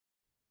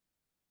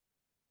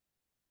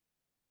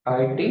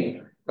I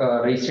think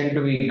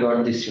recently we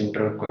got this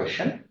intro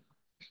question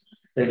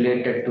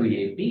related to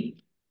AP.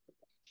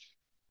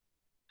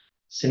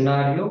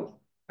 Scenario,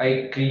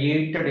 I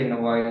created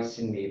invoice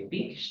in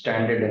AP,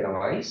 standard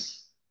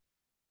invoice,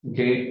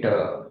 date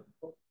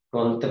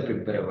 12th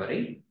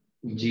February,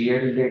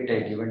 GL date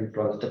I given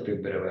 12th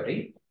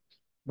February,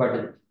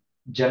 but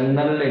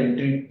journal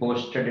entry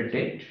posted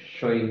date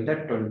showing the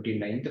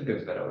 29th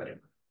February.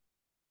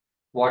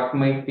 What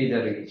might be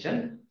the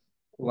reason?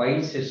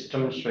 Why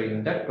system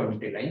showing the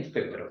 29th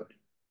February?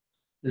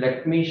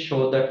 Let me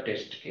show the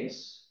test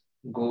case.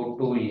 Go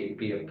to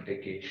AP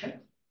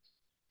application,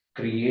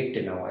 create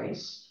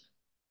invoice.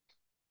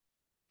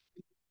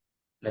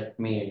 Let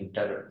me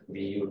enter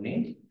VU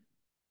name,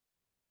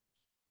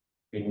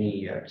 any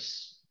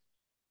years.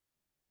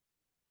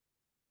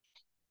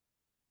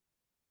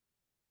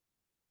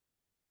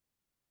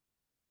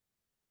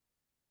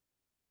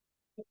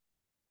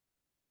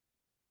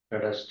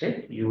 Let us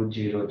take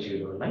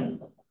U009.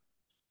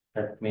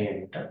 Let me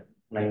enter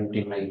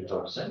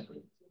 99,000.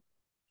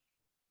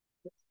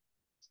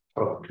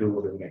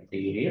 Procured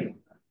material.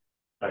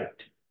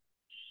 Right.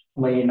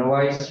 My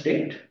invoice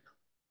date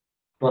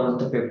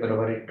 12th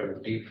February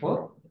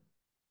 24.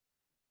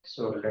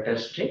 So let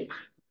us take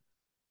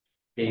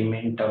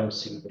payment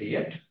terms in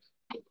period.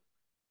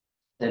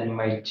 Then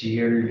my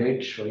GL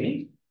date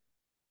showing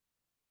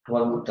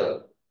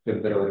 12th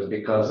February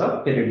because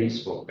of period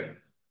is open.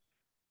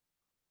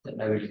 Then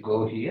I will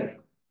go here.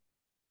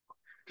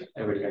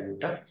 I will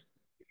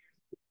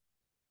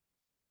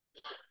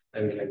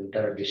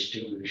enter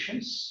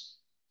distributions.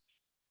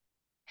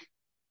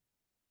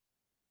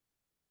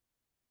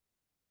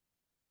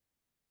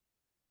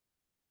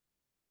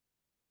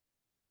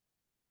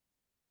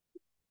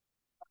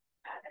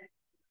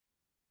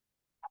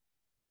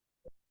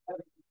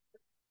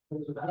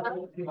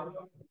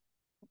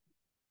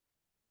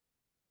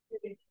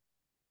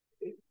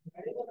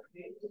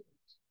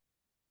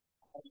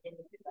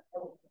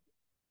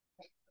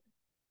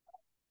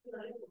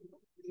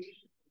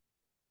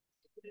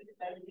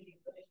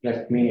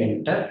 Let me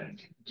enter.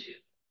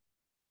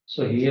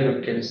 So here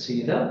you can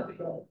see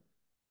the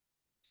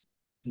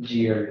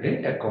GL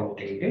date,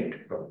 accounting date.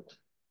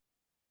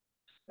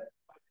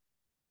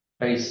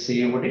 I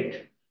saved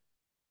it.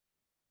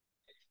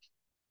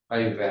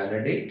 I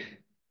validate.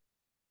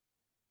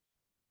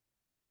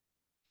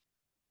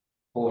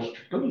 Post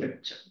to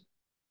lecture.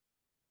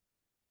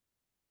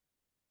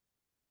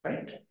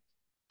 Right.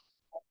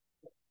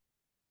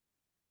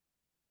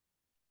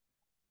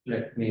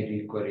 Let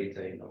me requery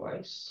the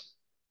invoice.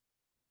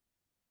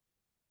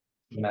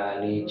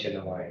 Manage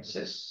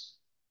invoices.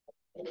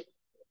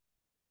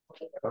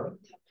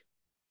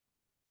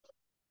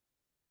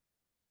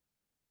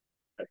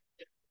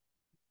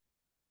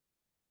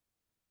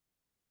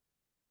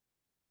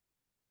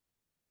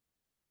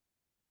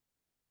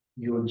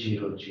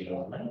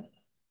 U009.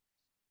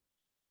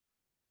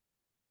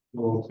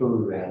 Go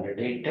to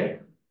validated.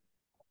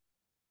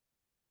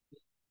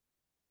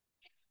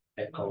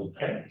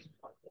 Accountant.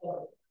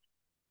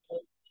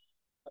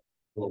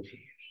 Go here.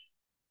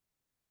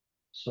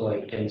 So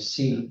I can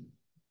see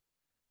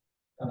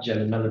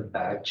general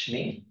batch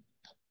name.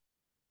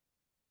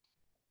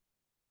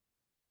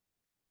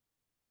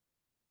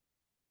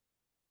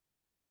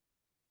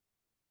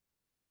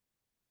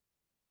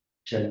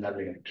 General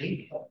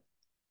entry.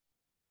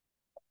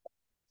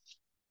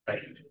 Right.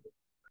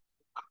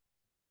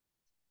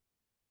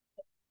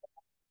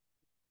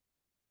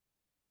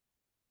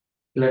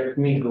 Let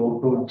me go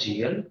to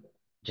GL,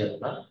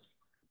 journal.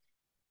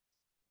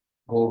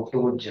 Go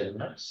to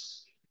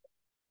journals.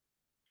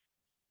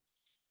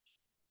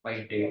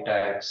 My data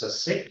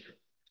access it.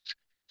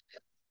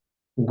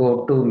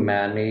 Go to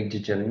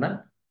manage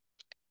journal.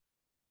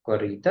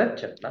 Query the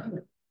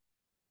journal.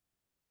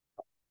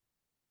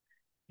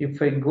 If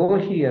I go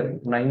here,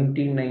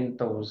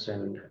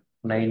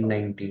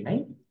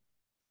 99,999.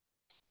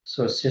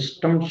 So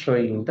system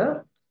showing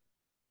the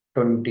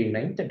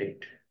 29th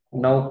date.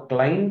 Now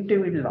client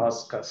will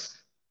ask us,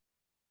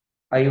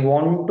 I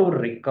want to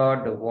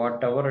record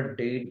whatever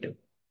date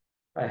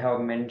I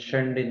have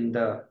mentioned in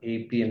the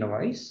AP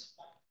invoice.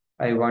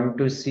 I want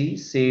to see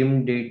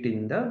same date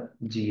in the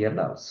GL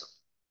also.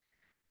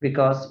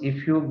 Because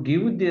if you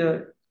give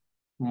the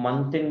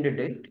month end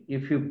date,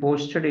 if you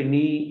posted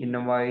any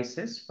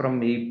invoices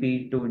from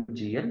AP to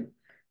GL,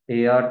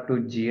 AR to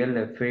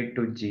GL, FA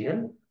to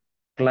GL,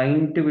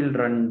 client will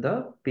run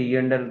the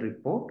P&L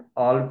report,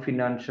 all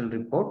financial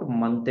report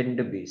month end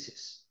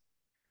basis.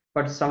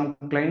 But some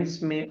clients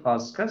may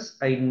ask us,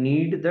 I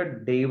need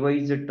the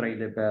day-wise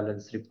trial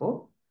balance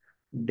report,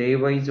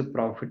 day-wise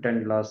profit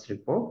and loss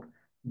report,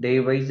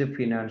 day-wise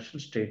financial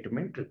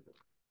statement report.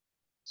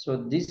 So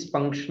this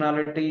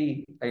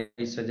functionality I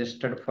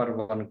suggested for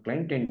one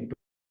client in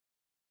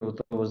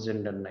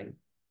 2009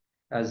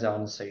 as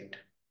on-site.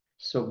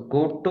 So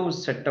go to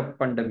setup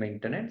and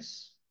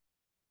maintenance.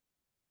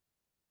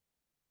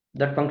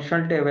 That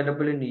functionality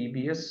available in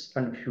EBS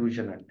and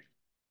Fusion and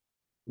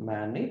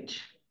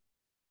manage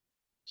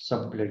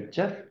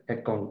Subledger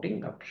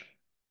accounting option.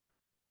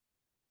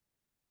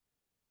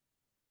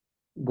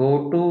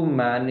 Go to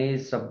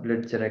manage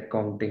subledger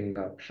accounting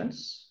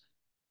options.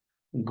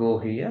 Go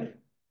here.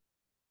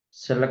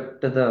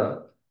 Select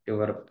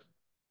your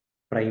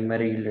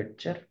primary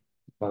ledger,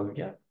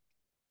 Bhavya.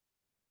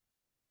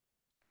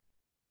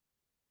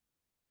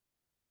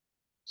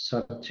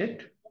 Search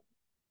it.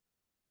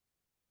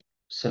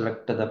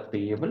 Select the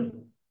payable,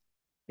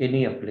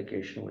 any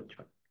application which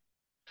one.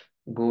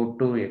 Go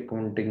to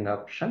accounting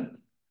option.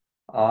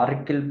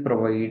 Oracle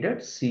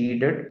provided,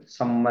 seeded,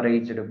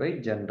 summarized by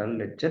general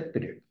ledger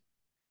period.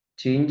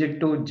 Change it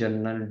to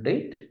general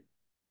date.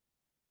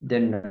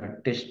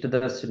 Then test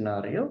the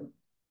scenario.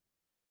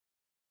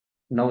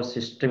 Now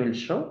system will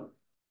show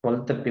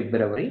 12th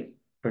February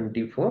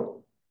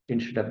 24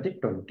 instead of the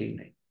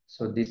 29.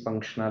 So this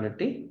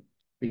functionality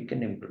we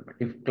can implement.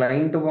 If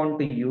client want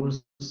to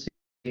use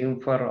same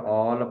for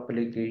all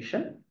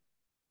application,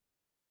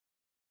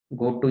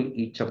 go to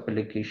each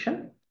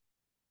application,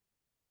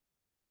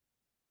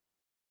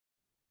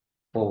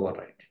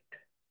 override it,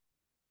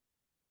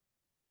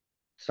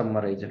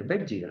 summarized by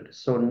GL.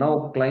 So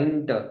now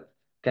client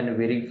can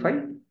verify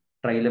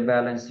trial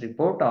balance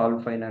report,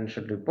 all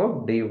financial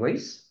report, day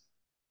wise,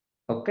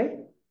 okay,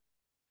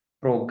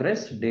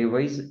 progress, day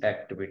wise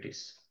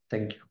activities.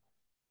 Thank you.